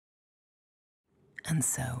And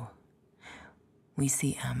so, we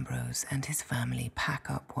see Ambrose and his family pack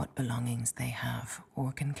up what belongings they have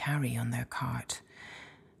or can carry on their cart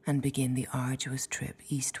and begin the arduous trip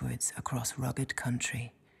eastwards across rugged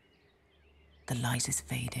country. The light is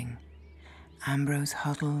fading. Ambrose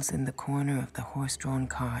huddles in the corner of the horse-drawn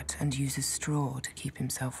cart and uses straw to keep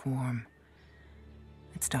himself warm.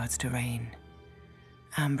 It starts to rain.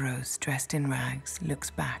 Ambrose, dressed in rags,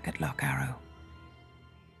 looks back at Loch Arrow.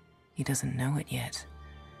 He doesn't know it yet,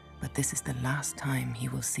 but this is the last time he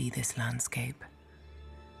will see this landscape.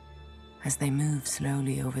 As they move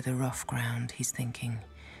slowly over the rough ground, he's thinking.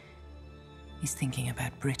 He's thinking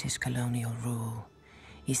about British colonial rule.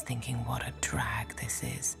 He's thinking what a drag this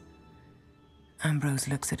is. Ambrose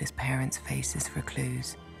looks at his parents' faces for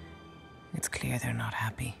clues. It's clear they're not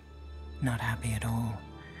happy. Not happy at all.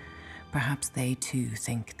 Perhaps they too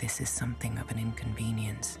think this is something of an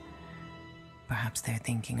inconvenience. Perhaps they're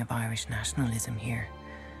thinking of Irish nationalism here.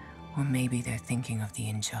 Or maybe they're thinking of the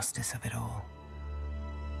injustice of it all.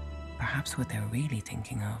 Perhaps what they're really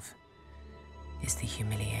thinking of is the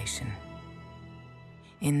humiliation.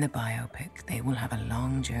 In the biopic, they will have a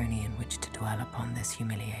long journey in which to dwell upon this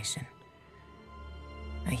humiliation.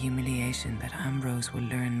 A humiliation that Ambrose will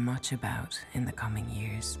learn much about in the coming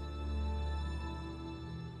years.